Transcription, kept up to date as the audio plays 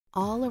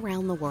All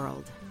around the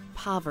world,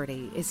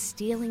 poverty is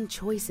stealing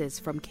choices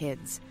from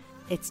kids.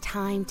 It's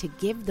time to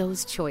give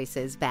those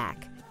choices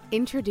back.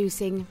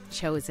 Introducing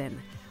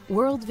Chosen,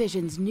 World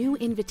Vision's new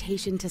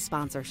invitation to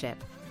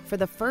sponsorship. For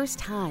the first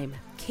time,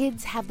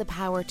 kids have the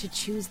power to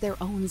choose their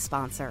own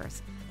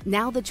sponsors.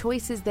 Now the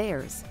choice is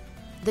theirs.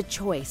 The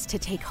choice to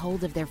take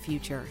hold of their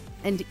future,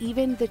 and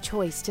even the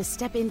choice to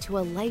step into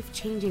a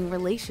life-changing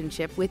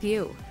relationship with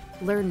you.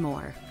 Learn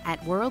more at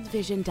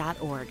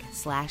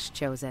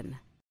worldvision.org/chosen.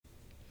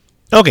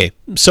 Okay,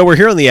 so we're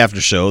here on the after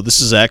show.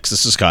 This is X.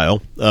 This is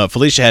Kyle.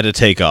 Felicia had to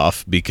take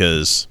off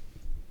because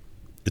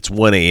it's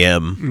 1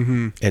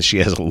 a.m. And she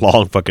has a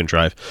long fucking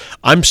drive.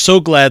 I'm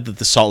so glad that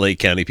the Salt Lake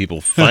County people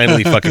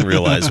finally fucking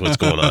realize what's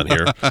going on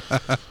here.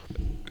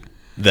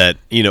 That,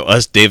 you know,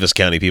 us Davis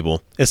County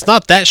people, it's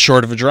not that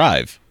short of a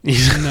drive.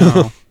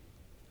 No.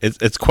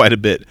 It's quite a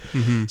bit.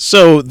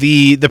 So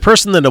the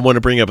person that I want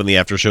to bring up in the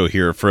after show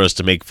here for us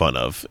to make fun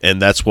of,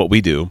 and that's what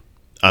we do.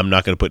 I'm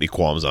not going to put any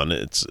qualms on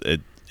it.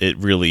 It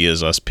really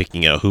is us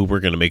picking out who we're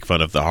going to make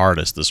fun of the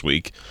hardest this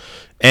week.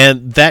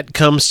 And that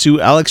comes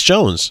to Alex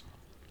Jones.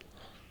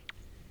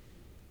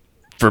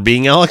 For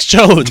being Alex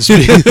Jones.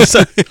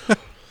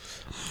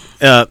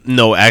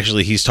 No,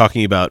 actually, he's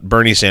talking about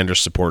Bernie Sanders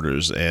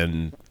supporters.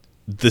 And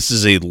this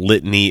is a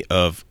litany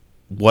of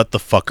what the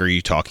fuck are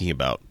you talking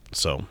about?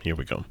 So, here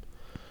we go.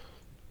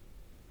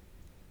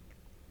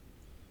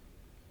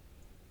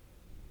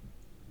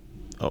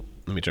 Oh,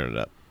 let me turn it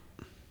up.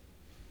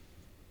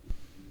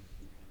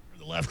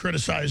 The left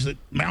criticized that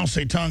Mao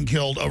Zedong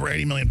killed over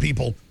 80 million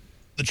people.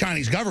 The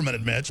Chinese government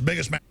admits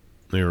biggest.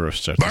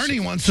 Bernie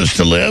wants us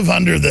to live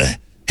under the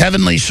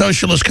heavenly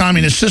socialist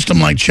communist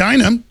system like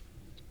China,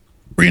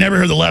 where you never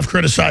hear the left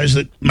criticize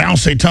that Mao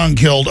Zedong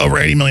killed over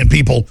 80 million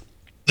people.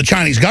 The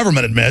Chinese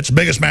government admits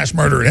biggest mass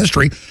murder in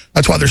history.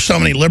 That's why there's so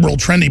many liberal,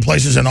 trendy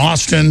places in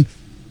Austin,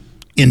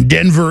 in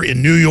Denver,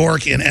 in New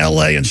York, in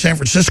L.A., and San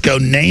Francisco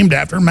named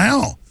after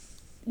Mao.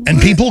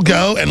 And people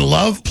go and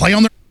play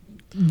on their...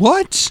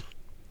 What?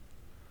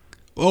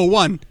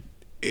 Well,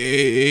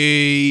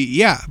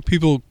 yeah,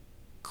 people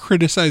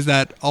criticize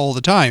that all the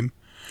time.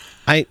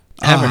 I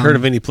haven't heard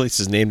of any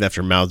places named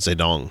after Mao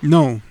Zedong.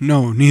 No,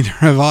 neither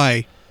have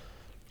I.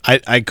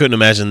 I couldn't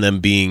imagine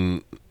them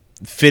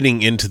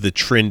fitting into the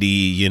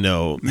trendy,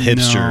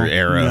 hipster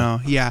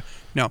era.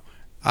 No.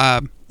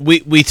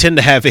 We tend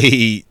to have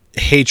a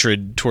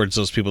hatred towards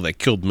those people that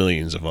killed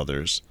millions of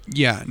others.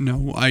 Yeah,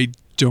 no, I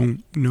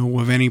don't know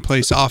of any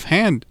place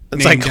offhand.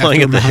 It's like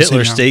calling it the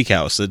Hitler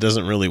Steakhouse. It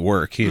doesn't really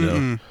work,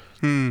 know.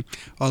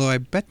 Although I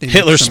bet they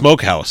Hitler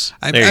Smokehouse.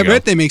 I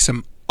bet they make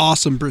some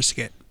awesome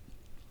brisket.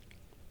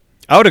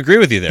 I would agree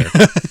with you there.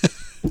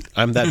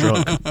 I'm that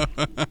drunk.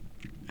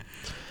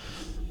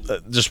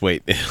 Just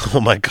wait.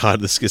 Oh my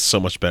God, this gets so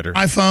much better.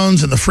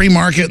 iPhones and the free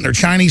market and their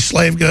Chinese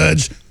slave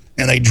goods,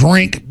 and they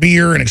drink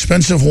beer and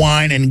expensive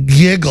wine and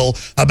giggle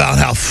about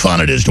how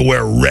fun it is to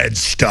wear red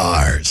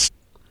stars.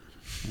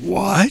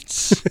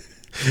 What?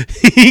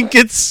 He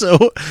gets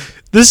so...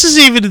 This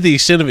isn't even to the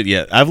extent of it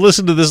yet. I've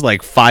listened to this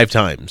like 5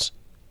 times.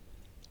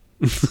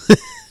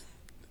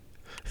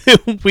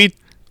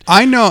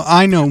 I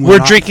know. We're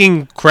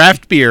drinking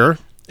craft beer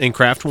and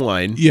craft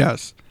wine.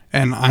 Yes.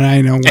 And I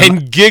know when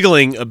and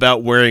giggling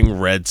about wearing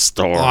red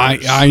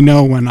stars. I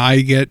know when I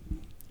get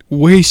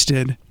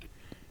wasted,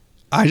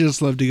 I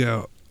just love to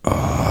go,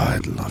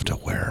 I'd love to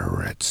wear a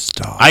red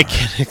star. I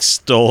can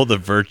extol the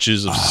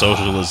virtues of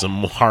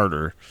socialism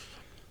harder.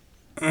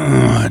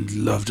 I'd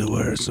love to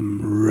wear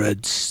some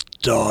red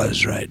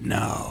stars right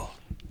now.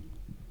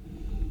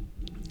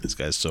 This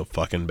guy's so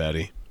fucking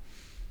batty.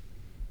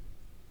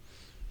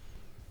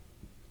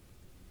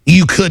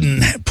 You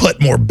couldn't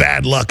put more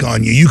bad luck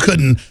on you. You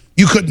couldn't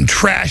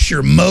trash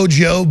your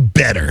mojo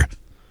better.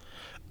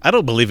 I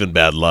don't believe in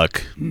bad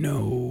luck.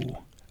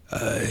 No,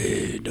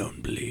 I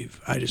don't believe.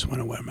 I just want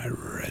to wear my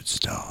red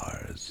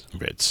stars.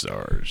 Red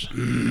stars.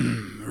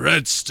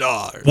 Red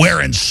stars.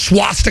 Wearing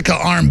swastika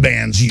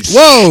armbands, you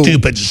Whoa.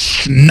 stupid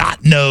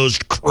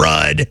snot-nosed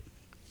crud.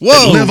 Whoa.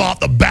 That live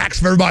off the backs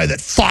of everybody that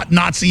fought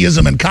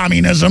Nazism and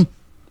communism.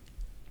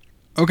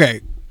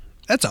 Okay,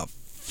 that's a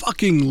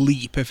fucking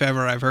leap if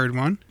ever I've heard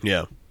one.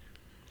 Yeah.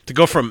 To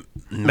go from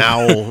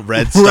Mao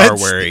red star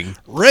wearing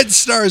red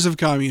stars of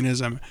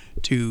communism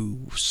to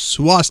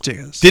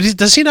swastikas.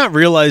 Does he not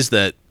realize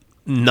that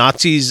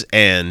Nazis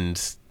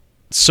and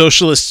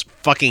socialists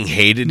fucking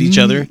hated each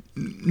other?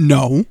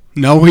 No,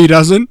 he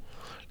doesn't.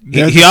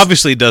 He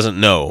obviously doesn't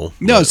know.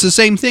 No, it's the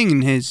same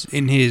thing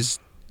in his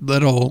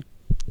little...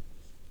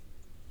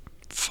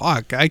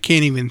 Fuck, I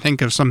can't even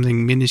think of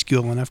something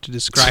minuscule enough to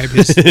describe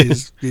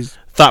his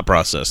thought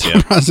process.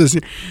 Yeah, process.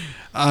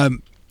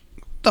 The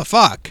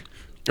fuck.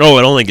 Oh,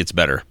 it only gets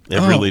better. It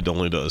really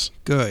only does.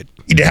 Good.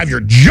 You'd have your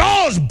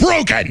jaws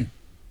broken.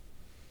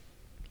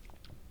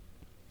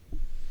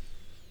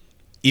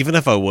 Even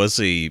if I was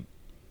a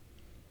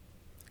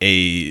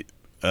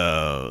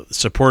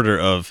supporter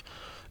of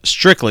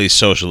strictly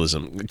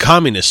socialism,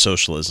 communist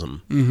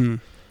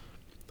socialism,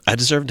 I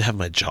deserve to have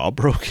my jaw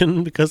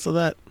broken because of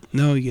that.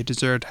 No, you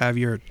deserve to have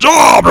your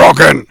jaw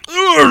broken.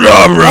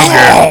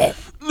 Jaw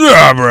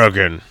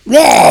broken.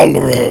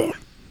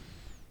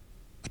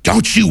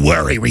 Don't you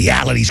worry,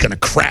 reality's going to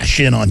crash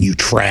in on you,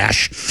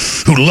 trash,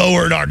 who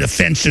lowered our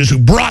defenses, who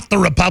brought the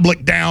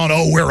Republic down.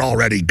 Oh, we're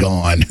already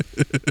gone.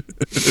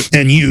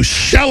 And you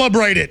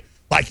celebrate it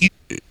like you...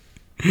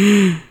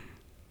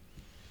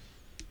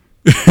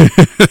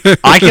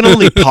 I can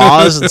only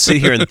pause and sit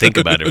here and think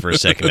about it for a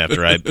second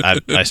after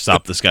I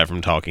stop this guy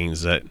from talking.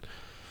 Is that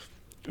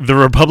the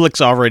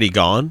Republic's already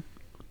gone?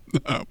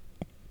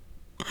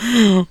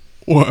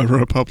 What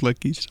Republic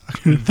he's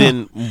talking about?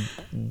 Then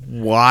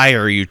why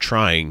are you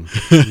trying?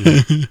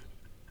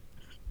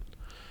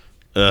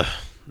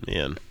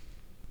 Man.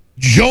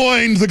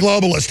 Joined the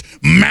globalist,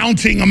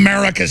 mounting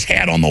America's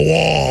head on the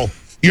wall.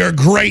 Your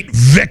great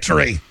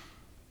victory.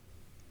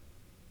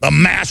 The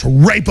mass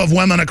rape of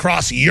women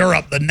across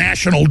Europe. The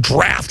national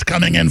draft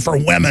coming in for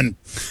women.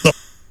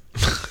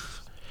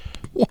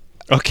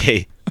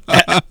 Okay.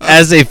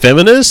 As a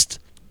feminist,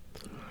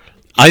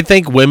 I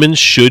think women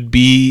should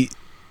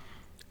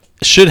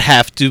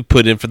have to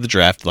put in for the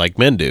draft like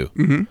men do.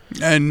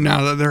 Mm-hmm. And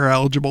now that they're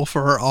eligible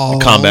for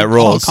all combat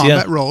roles,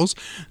 roles,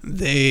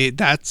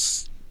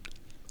 that's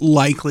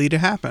likely to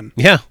happen.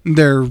 Yeah,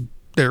 they're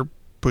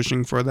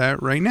pushing for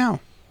that right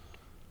now.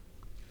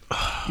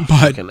 But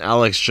fucking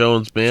Alex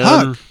Jones,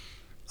 man,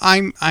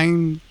 I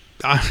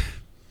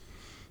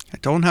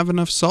don't have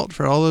enough salt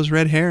for all those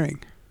red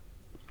herring.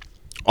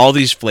 All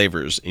these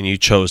flavors, and you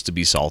chose to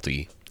be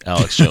salty,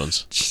 Alex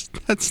Jones.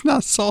 That's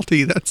not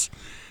salty. That's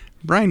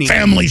briny.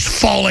 Families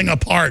falling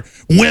apart,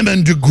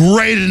 women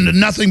degraded into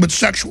nothing but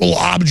sexual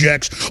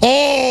objects,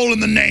 all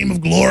in the name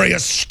of Gloria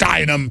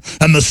Steinem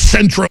and the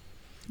Centro.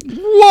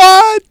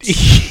 What?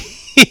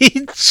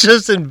 He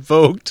just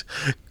invoked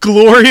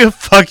Gloria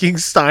fucking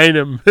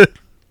Steinem.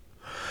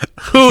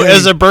 Who,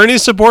 as a Bernie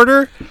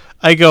supporter,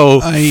 I go,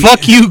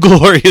 fuck you,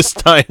 Gloria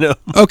Steinem.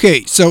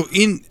 Okay, so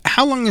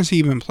how long has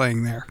he been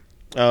playing there?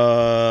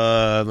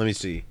 Let me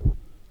see.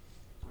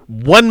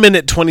 1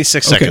 minute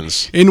 26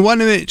 seconds. In 1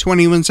 minute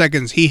 21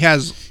 seconds, he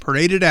has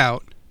paraded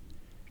out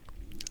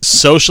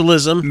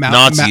socialism,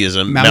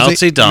 Nazism, Mao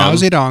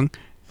Zedong,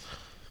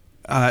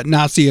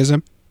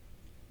 Nazism,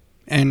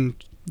 and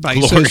by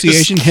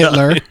association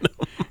Hitler,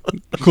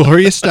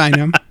 Gloria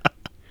Steinem.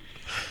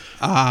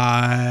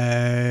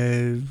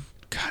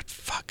 God,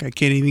 fuck! I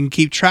can't even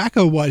keep track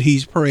of what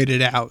he's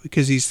paraded out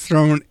because he's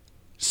thrown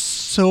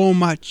so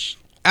much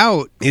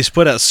out. He's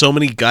put out so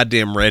many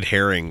goddamn red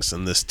herrings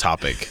in this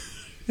topic.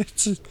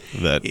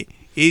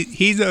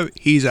 He's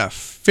a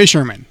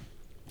fisherman.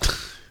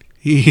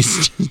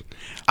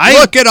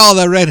 Look at all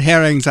the red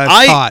herrings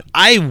I've caught.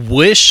 I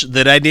wish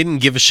that I didn't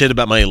give a shit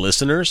about my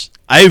listeners.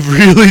 I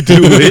really do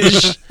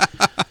wish.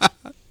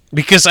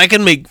 Because I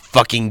can make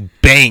fucking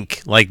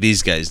bank like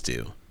these guys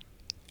do.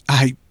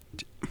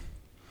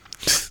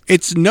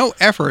 It's no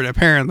effort,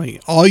 apparently.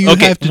 All you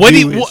have to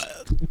do is...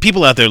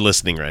 people out there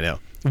listening right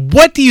now,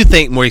 what do you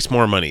think makes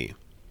more money?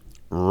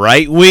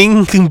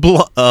 Right-wing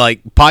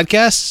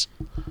podcasts?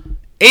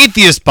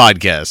 Atheist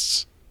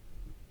podcasts?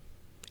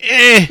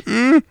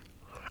 I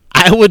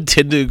would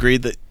tend to agree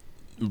that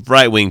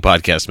right-wing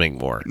podcasts make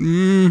more.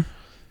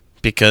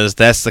 Because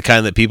that's the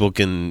kind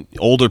that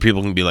older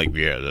people can be like,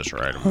 yeah, that's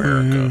right,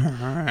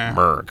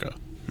 America.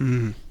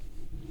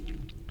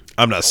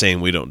 I'm not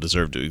saying we don't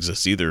deserve to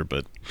exist either,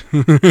 but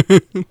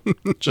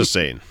just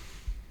saying.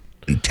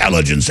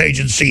 Intelligence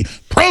agency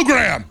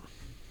program.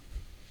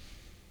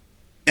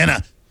 And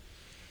a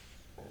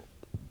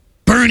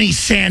Bernie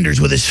Sanders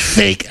with his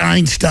fake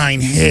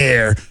Einstein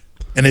hair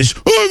and his,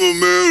 I'm a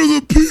man of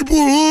the people.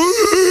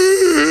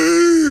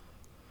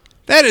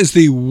 That is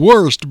the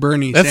worst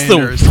Bernie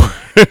Sanders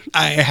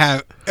I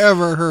have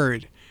ever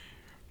heard.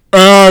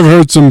 I've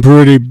heard some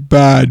pretty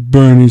bad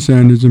Bernie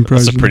Sanders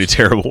impressions. That's a pretty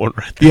terrible one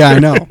right there. Yeah, I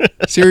know.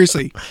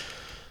 Seriously.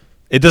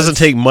 It doesn't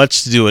take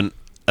much to do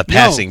a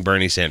passing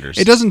Bernie Sanders.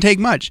 It doesn't take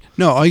much.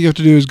 No, all you have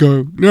to do is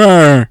go,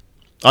 nah.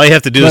 All you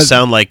have to do is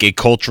sound like a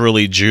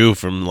culturally Jew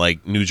from,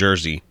 like, New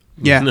Jersey.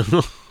 Yeah.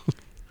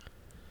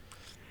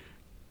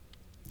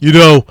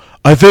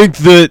 I think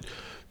that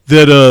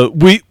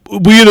we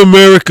in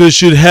America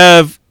should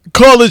have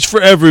college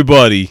for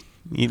everybody.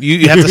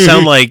 You have to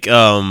sound like,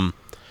 God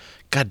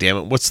damn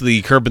it, what's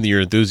the Curb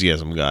Your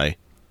Enthusiasm guy?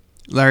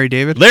 Larry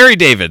David? Larry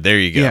David, there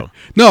you go. Yeah.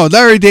 No,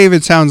 Larry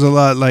David sounds a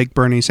lot like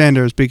Bernie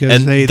Sanders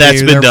because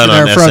that's been done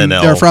on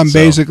SNL. They're from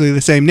basically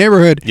the same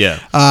neighborhood.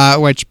 Yeah.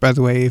 Which, by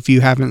the way, if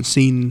you haven't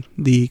seen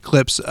the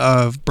clips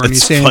of Bernie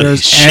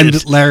Sanders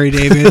and Larry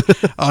David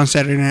on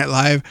Saturday Night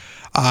Live,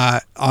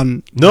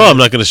 I'm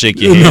not going to shake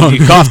your hand.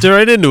 You coughed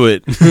right into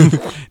it.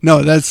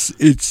 No, it's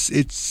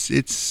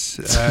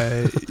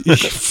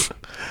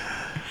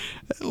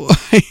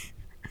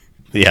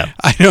yeah.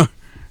 I don't.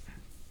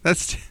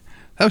 That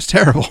was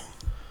terrible.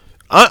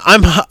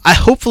 I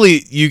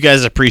hopefully you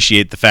guys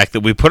appreciate the fact that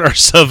we put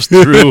ourselves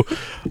through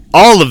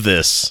all of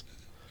this,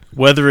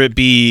 whether it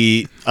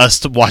be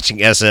us watching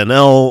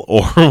SNL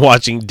or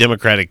watching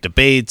Democratic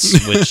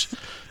debates, which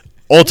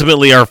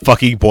ultimately are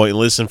fucking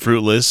pointless and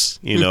fruitless,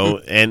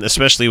 and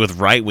especially with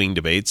right-wing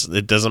debates,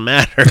 it doesn't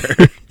matter.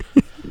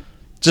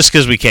 Just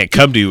because we can't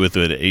come to you with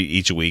it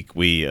each week,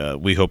 we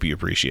hope you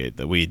appreciate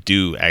that we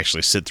do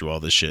actually sit through all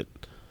this shit.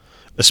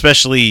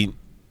 Especially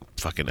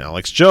fucking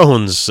Alex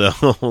Jones, so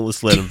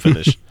let's let him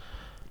finish.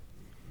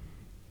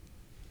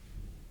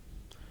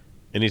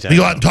 Anytime. You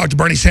go out and talk to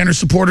Bernie Sanders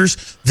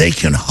supporters, they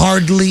can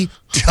hardly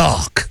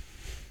talk.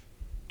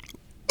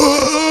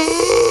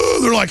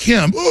 They're like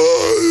him.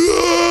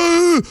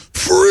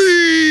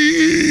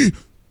 Free.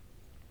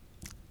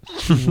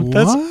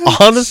 That's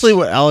honestly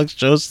what Alex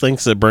Jones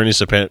thinks that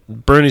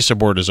Bernie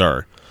supporters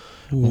are.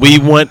 What? We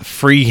want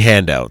free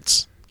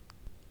handouts.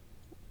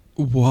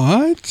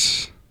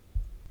 What?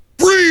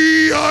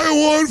 Free! I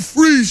want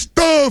free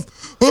stuff!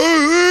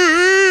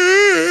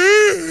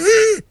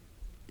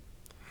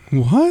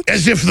 What?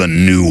 As if the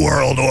New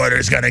World Order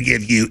is going to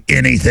give you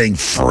anything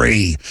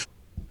free.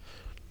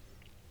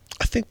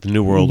 I think the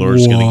New World Order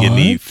is going to give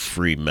me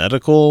free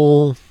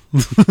medical,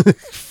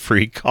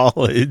 free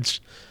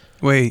college.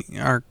 Wait,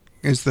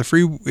 is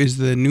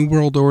the New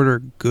World Order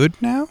good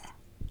now?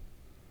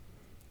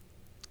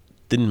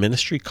 Didn't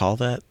Ministry call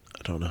that?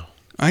 I don't know.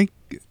 I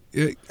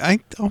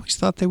always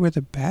thought they were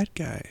the bad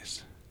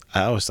guys.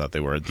 I always thought they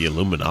were the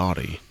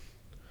Illuminati.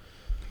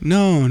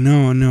 No.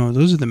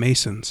 Those are the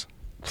Masons.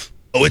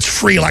 Oh, it's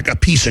free like a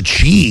piece of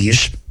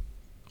cheese.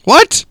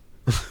 What?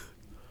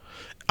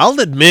 I'll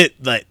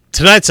admit that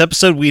tonight's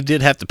episode, we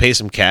did have to pay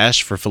some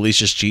cash for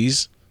Felicia's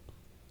cheese.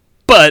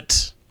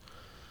 But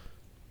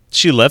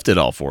she left it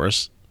all for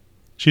us.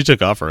 She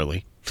took off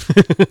early.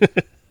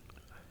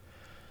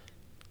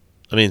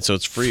 I mean, so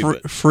it's free.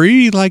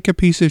 Free like a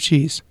piece of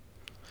cheese.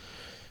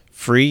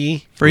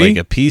 Free like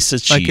a piece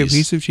of cheese. Like a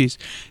piece of cheese.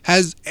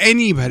 Has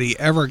anybody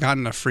ever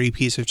gotten a free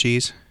piece of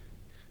cheese?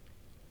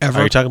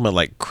 Ever? Are you talking about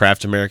like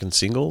Kraft American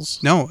Singles?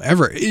 No,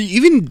 ever.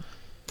 Even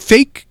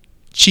fake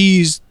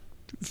cheese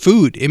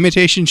food,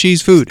 imitation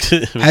cheese food.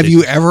 Have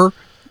you ever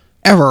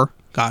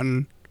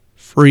gotten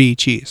free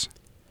cheese?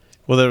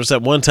 Well, there was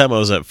that one time I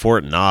was at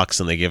Fort Knox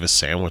and they gave us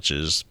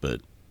sandwiches, but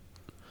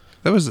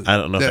I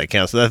don't know if that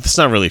counts. That's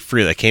not really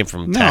free. That came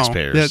from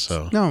taxpayers.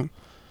 No.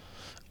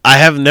 I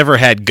have never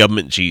had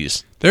government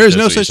cheese. There is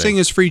no such thing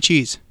as free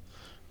cheese.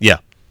 Yeah.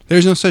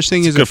 There's no such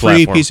thing as a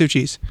free piece of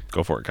cheese.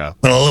 Go for it, Kyle.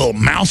 When a little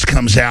mouse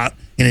comes out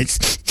and it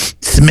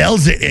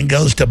smells it and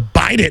goes to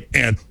bite it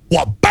and,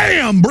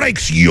 bam,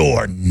 breaks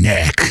your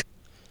neck.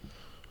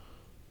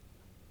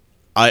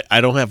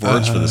 I don't have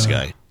words for this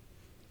guy.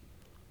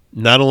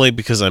 Not only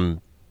because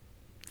I'm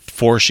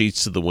 4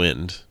 sheets to the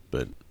wind,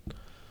 but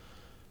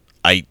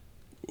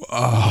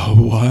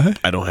what?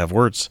 I don't have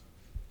words.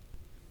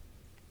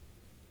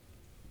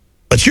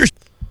 But you're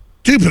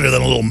stupider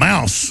than a little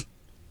mouse.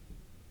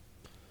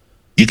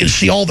 You can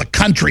see all the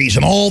countries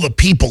and all the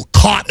people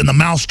caught in the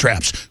mouse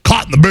traps,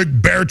 caught in the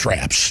big bear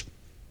traps.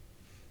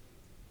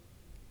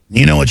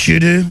 You know what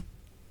you do?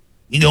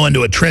 You go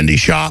into a trendy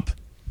shop.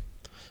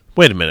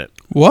 Wait a minute.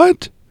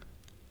 What?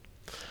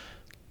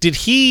 Did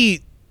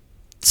he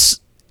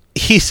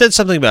said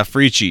something about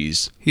free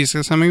cheese. He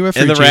said something about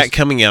free cheese. And the rat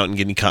coming out and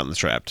getting caught in the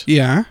trap.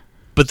 Yeah.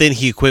 But then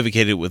he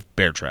equivocated with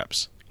bear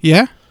traps.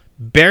 Yeah.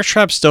 Bear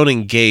traps don't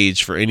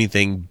engage for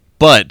anything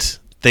but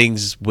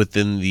things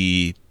within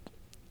the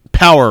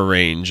power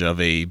range of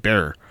a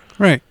bear.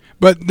 Right.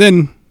 But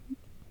then...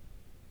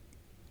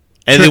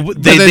 And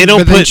they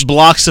don't put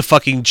blocks of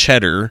fucking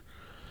cheddar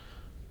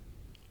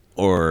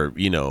or,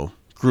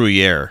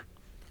 Gruyere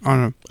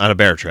on a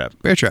bear trap.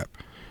 Bear trap.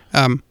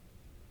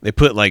 They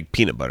put, like,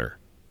 peanut butter.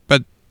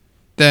 But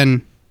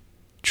then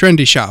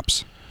trendy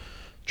shops.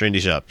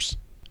 Trendy shops.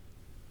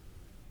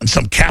 And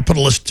some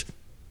capitalist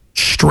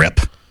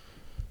strip.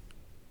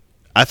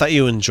 I thought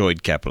you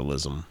enjoyed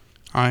capitalism.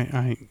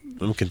 I'm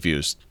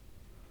confused.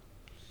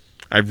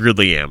 I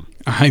really am.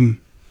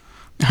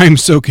 I'm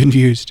so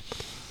confused.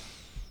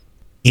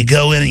 You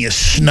go in and you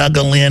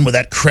snuggle in with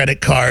that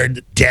credit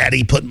card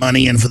Daddy put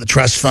money in for the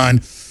trust fund.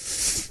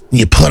 And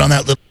you put on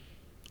that little...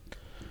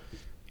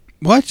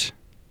 What?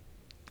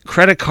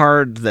 Credit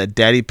card that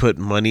Daddy put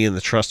money in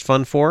the trust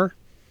fund for?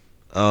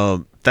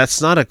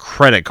 That's not a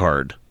credit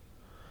card.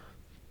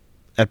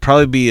 That'd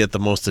probably be at the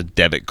most a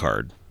debit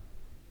card.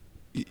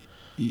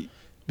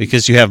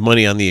 Because you have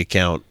money on the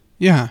account.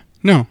 Yeah.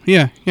 No.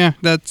 Yeah.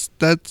 That's.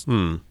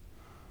 And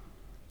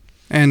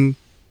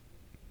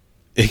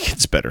it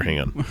gets better. Hang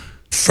on.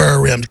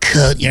 Fur-rimmed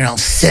coat. You're all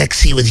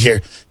sexy with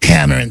your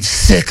hammer and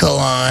sickle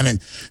on,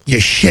 and your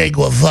Che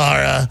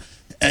Guevara,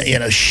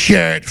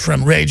 shirt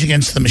from Rage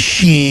Against the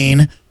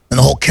Machine, and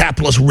the whole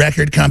capitalist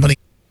record company.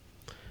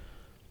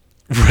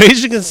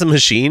 Rage Against the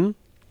Machine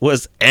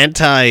was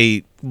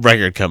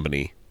anti-record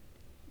company.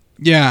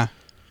 Yeah.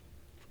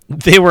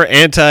 They were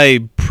anti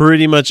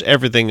pretty much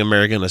everything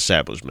American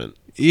establishment.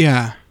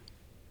 Yeah.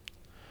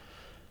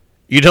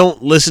 You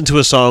don't listen to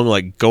a song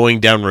like Going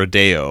Down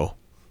Rodeo.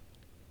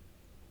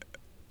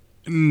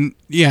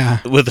 Yeah.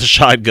 With a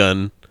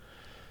shotgun,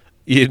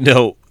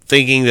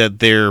 thinking that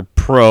they're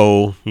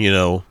pro,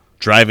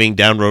 driving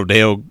down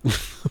Rodeo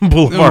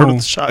Boulevard with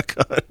a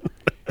shotgun.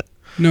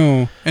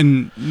 No,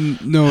 and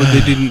no,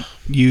 they didn't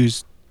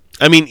use.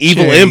 I mean,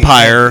 Evil Che.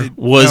 Empire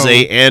was No.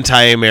 a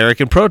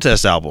anti-American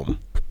protest album.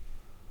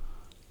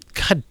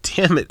 God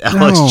damn it,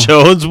 Alex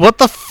Jones! What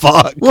the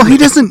fuck? Well, he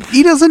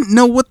doesn't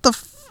know what the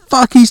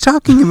fuck he's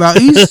talking about.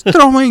 He's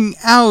throwing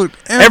out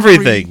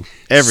everything.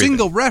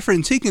 Single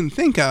reference he can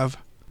think of.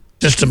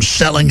 System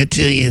selling it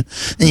to you,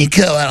 and you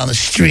go out on the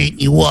street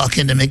and you walk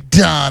into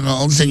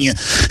McDonald's and you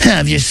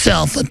have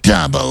yourself a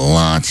double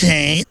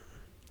latte.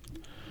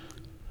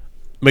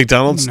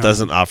 McDonald's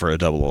doesn't offer a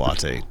double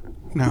latte.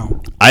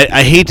 No.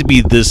 I hate to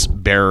be this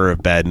bearer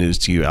of bad news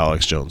to you,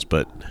 Alex Jones,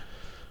 but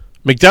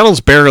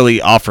McDonald's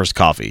barely offers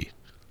coffee.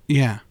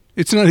 Yeah.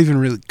 It's not even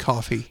really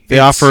coffee. They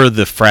offer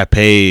the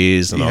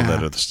frappes and all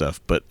that other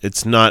stuff, but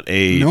it's not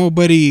a...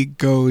 Nobody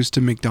goes to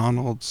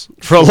McDonald's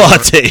for a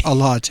latte. A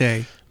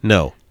latte.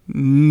 No.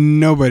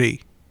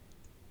 Nobody.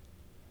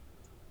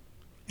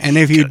 And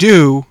if you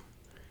do,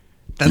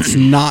 that's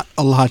not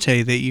a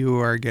latte that you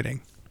are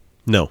getting.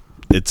 No.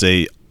 It's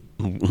a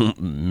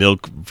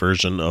milk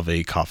version of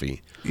a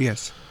coffee.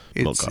 Yes.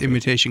 Milk It's coffee.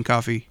 imitation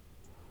coffee.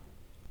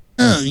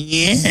 Oh,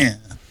 yeah.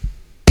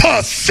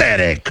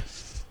 Pathetic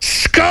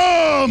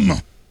scum!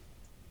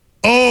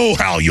 Oh,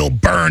 how you'll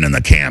burn in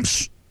the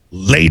camps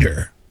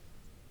later.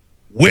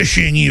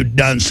 Wishing you'd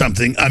done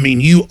something. I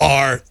mean, you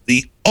are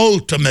the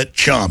ultimate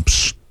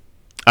chumps.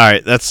 All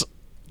right, that's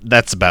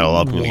about all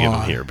I'm going to give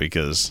him here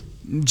because...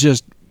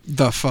 Just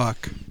the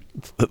fuck.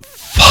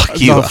 Fuck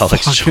you, The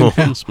Alex fucking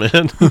Jones,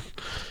 man.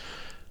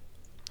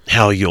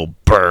 How you'll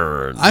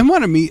burn. I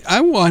want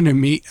to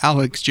meet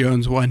Alex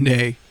Jones one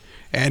day,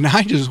 and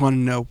I just want to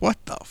know what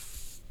the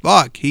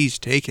fuck he's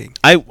taking.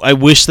 I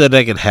wish that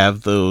I could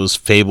have those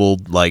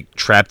fabled, like,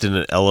 trapped in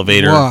an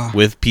elevator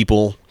with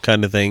people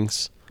kind of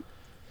things.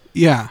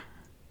 Yeah.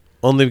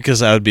 Only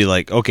because I would be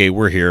like, okay,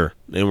 we're here,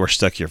 and we're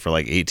stuck here for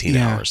like 18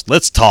 hours.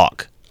 Let's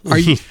talk. Are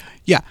you?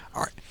 Yeah.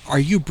 Are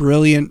you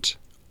brilliant,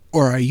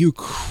 or are you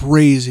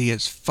crazy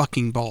as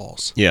fucking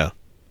balls? Yeah.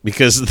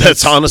 Because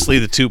that's honestly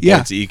the 2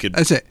 points that you could...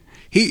 That's it.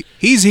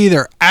 He's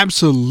either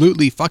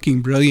absolutely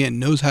fucking brilliant,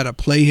 knows how to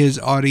play his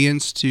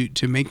audience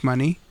to make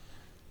money,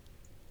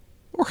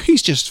 or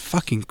he's just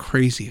fucking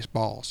crazy as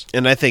balls.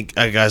 And I think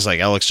guys like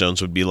Alex Jones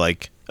would be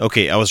like,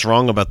 okay, I was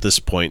wrong about this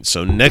point,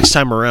 so next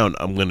time around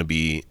I'm going to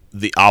be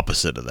the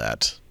opposite of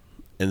that.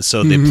 And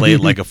so they play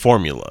it like a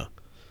formula.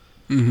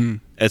 Mm-hmm.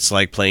 It's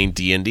like playing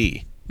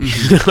D&D.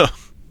 Mm-hmm.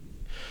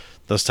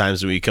 Those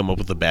times when you come up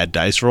with a bad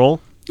dice roll,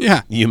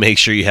 you make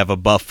sure you have a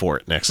buff for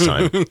it next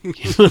time.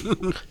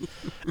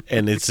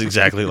 And it's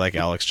exactly like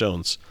Alex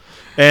Jones.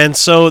 And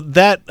so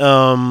that,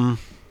 God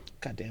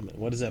damn it,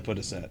 what does that put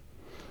us at?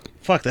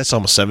 Fuck, that's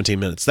almost 17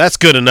 minutes. That's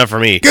good enough for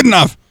me. Good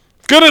enough.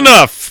 Good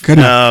enough. Good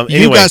enough.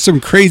 Anyway. You got some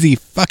crazy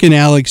fucking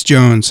Alex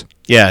Jones.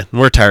 Yeah,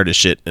 we're tired of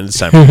shit, and it's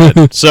time for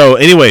bed. So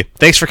anyway,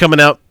 thanks for coming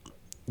out,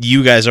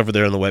 you guys over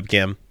there on the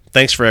webcam.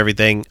 Thanks for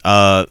everything.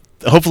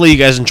 Hopefully you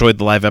guys enjoyed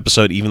the live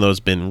episode, even though it's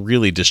been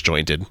really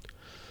disjointed.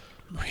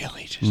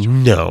 Really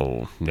disjointed?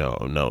 No,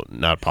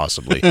 not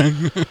possibly.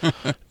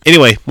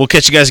 Anyway, we'll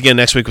catch you guys again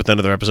next week with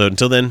another episode.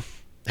 Until then,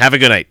 have a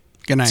good night.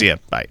 Good night. See ya.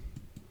 Bye.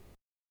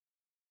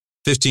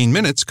 15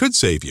 minutes could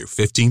save you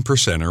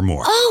 15% or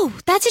more. Oh,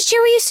 that's a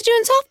cheer we used to do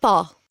in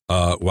softball.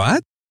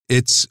 What?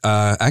 It's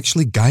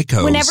actually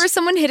Geico's. Whenever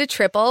someone hit a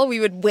triple, we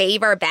would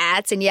wave our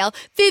bats and yell,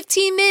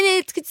 15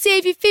 minutes could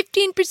save you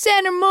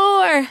 15% or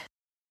more.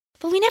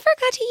 But we never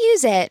got to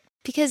use it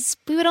because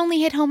we would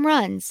only hit home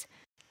runs.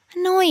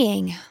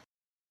 Annoying.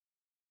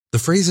 The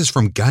phrase is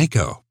from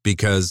Geico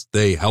because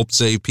they help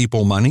save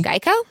people money.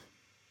 Geico?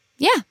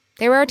 Yeah,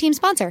 they were our team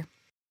sponsor.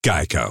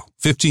 Geico.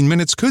 15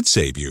 minutes could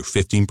save you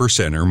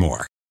 15% or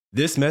more.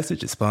 This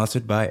message is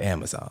sponsored by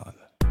Amazon.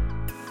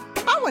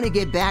 I want to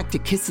get back to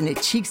kissing the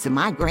cheeks of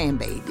my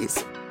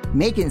grandbabies,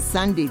 making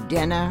Sunday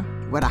dinner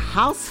with a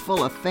house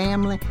full of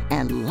family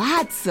and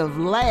lots of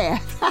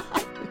laughs.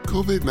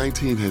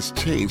 COVID-19 has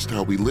changed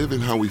how we live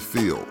and how we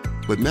feel,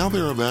 but now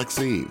there are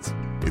vaccines.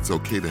 It's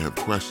okay to have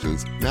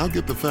questions. Now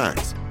get the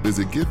facts.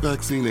 Visit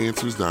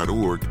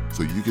getvaccineanswers.org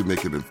so you can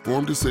make an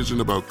informed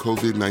decision about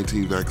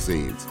COVID-19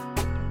 vaccines.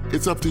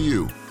 It's up to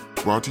you.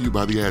 Brought to you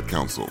by the Ad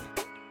Council.